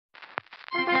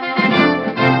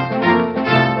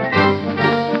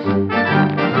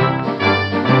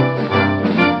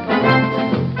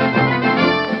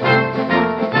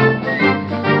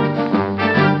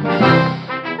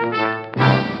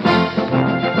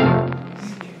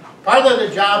Part of the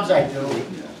jobs I do,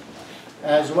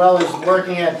 as well as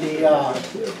working at the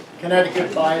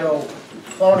Connecticut Bio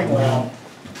Cloning Lab,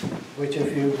 which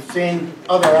if you've seen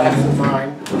other acts of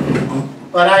mine,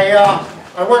 but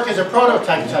I work as a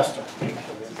prototype tester.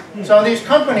 So these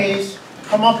companies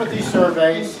come up with these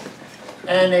surveys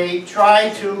and they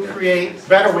try to create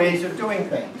better ways of doing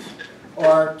things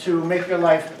or to make your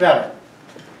life better.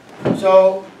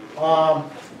 So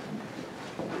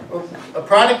a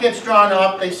product gets drawn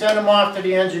up, they send them off to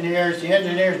the engineers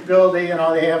build it, they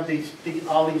have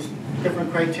all these different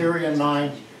criteria in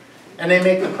mind, and they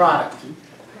make the product.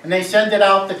 And they send it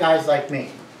out to guys like me.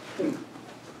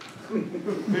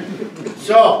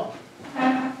 So,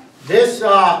 this,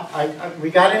 we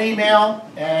got an email,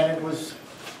 and it was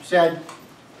said,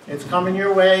 it's coming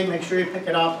your way, make sure you pick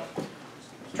it up,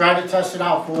 try to test it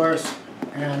out for us,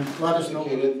 and let us know.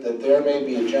 Indicated that there may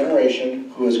be a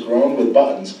generation who has grown with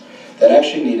buttons that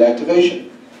actually need activation.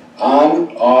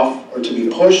 On, off, or to be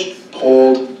pushed,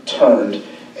 pulled, turned,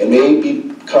 and may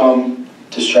become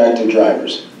distracted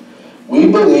drivers. We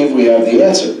believe we have the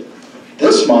answer.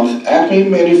 This month, Acme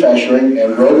Manufacturing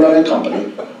and Roadrunner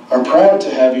Company are proud to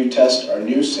have you test our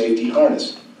new safety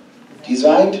harness,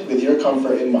 designed with your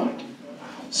comfort in mind.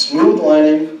 Smooth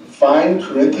lining, fine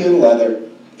Corinthian leather,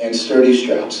 and sturdy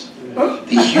straps.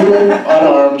 The human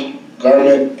unarmed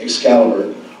garment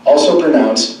Excalibur, also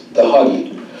pronounced the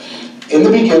Huggy. In the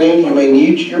beginning, you may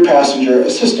need your passenger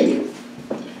assisting you.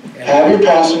 Have your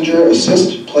passenger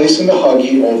assist placing the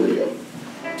Huggy over you.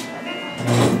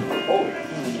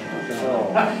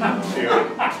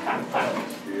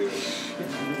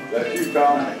 That you,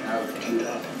 Tom?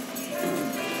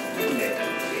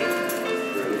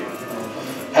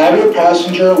 Have your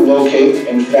passenger locate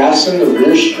and fasten the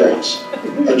rear straps.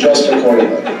 Adjust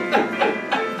accordingly.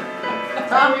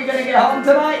 Tom, you gonna get home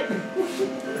tonight?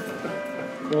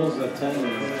 Close at 10.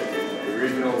 The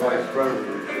regional vice president.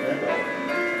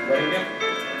 What do you get?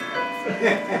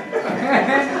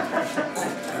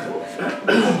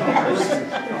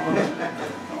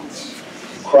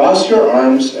 Cross your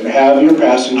arms and have your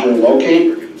passenger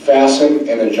locate, fasten,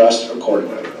 and adjust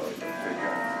accordingly.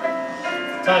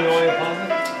 Tom, you want to pause it?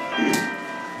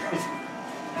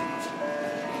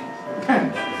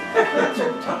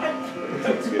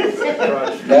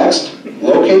 Next,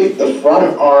 locate the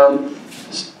front arm.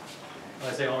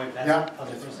 I say only pass Yeah. it? Pause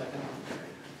it for a second.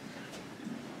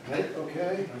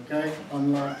 Okay,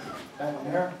 unlock that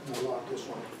there. Unlock this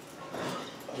one.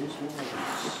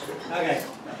 Okay.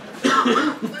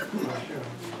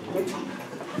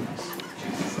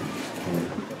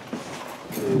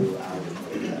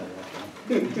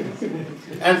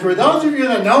 And for those of you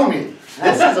that know me,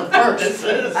 this is a first. This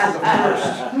is a first.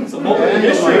 It's a moment in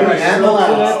history right And here. the For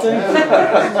last. that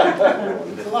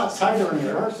thing. It's a lot tighter in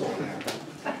rehearsal.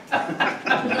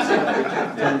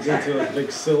 Turns into a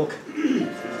big silk.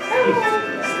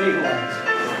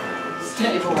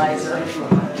 Stabilizer. I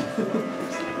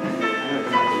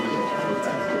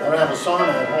don't have a sauna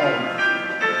at home.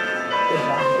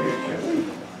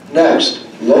 Next,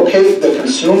 locate the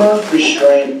consumer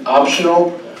restraint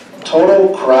optional total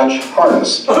crotch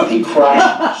harness, the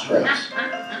crotch straps. I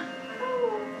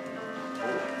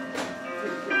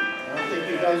don't think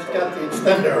you guys got the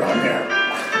extender on there.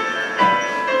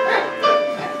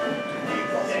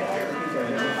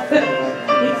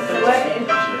 He's sweating.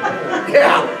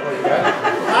 Yeah.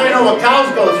 I know what cows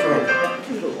go through.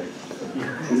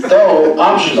 Though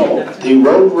optional, the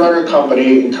Roadrunner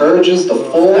Company encourages the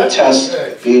full test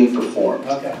being performed.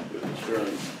 Okay.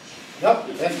 Yep,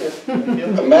 that's it. Thank you.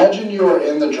 Imagine you are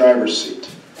in the driver's seat.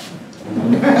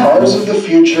 Cars of the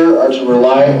future are to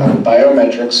rely on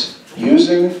biometrics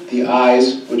using the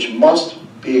eyes, which must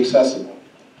be accessible.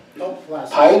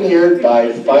 Pioneered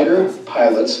by fighter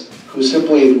pilots who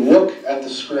simply look at the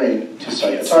screen to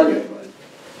sight a target.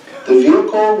 The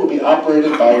vehicle will be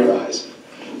operated by your eyes.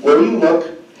 Where you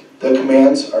look, the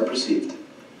commands are perceived.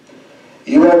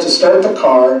 You are to start the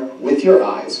car with your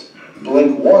eyes.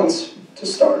 Blink once to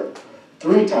start,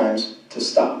 3 times to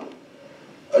stop.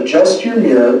 Adjust your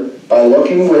mirror by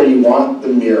looking where you want the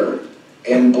mirror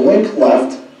and blink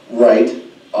left, right,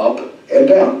 up, and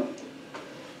down.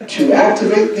 To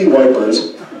activate the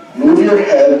wipers, move your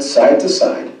head side to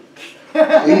side.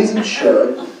 Please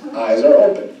ensure eyes are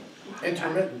open.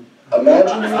 Intermittent.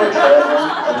 Imagine you are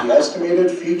traveling at the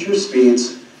estimated future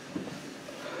speeds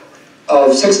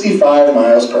of 65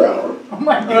 miles per hour. Oh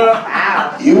my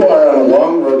God. You are on a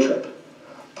long road trip,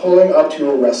 pulling up to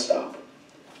a rest stop.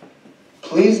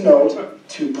 Please note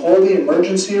to pull the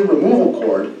emergency removal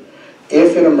cord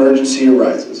if an emergency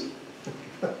arises.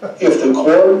 If the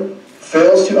cord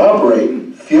fails to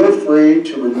operate, feel free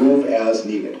to remove as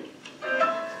needed.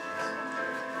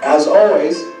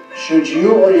 always, should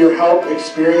you or your help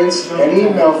experience any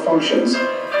malfunctions,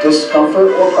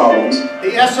 discomfort, or problems,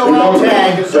 The SOL remember,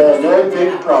 tag is there are supposed no to be big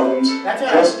down. problems, That's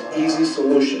right. just easy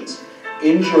solutions.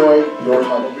 Enjoy your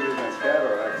hunting.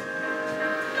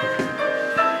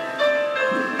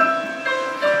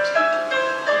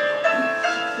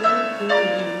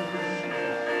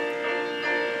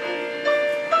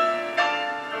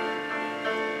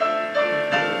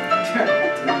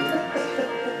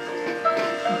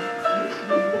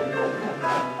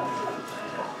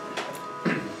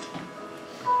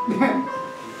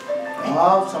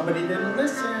 Oh, somebody didn't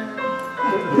listen.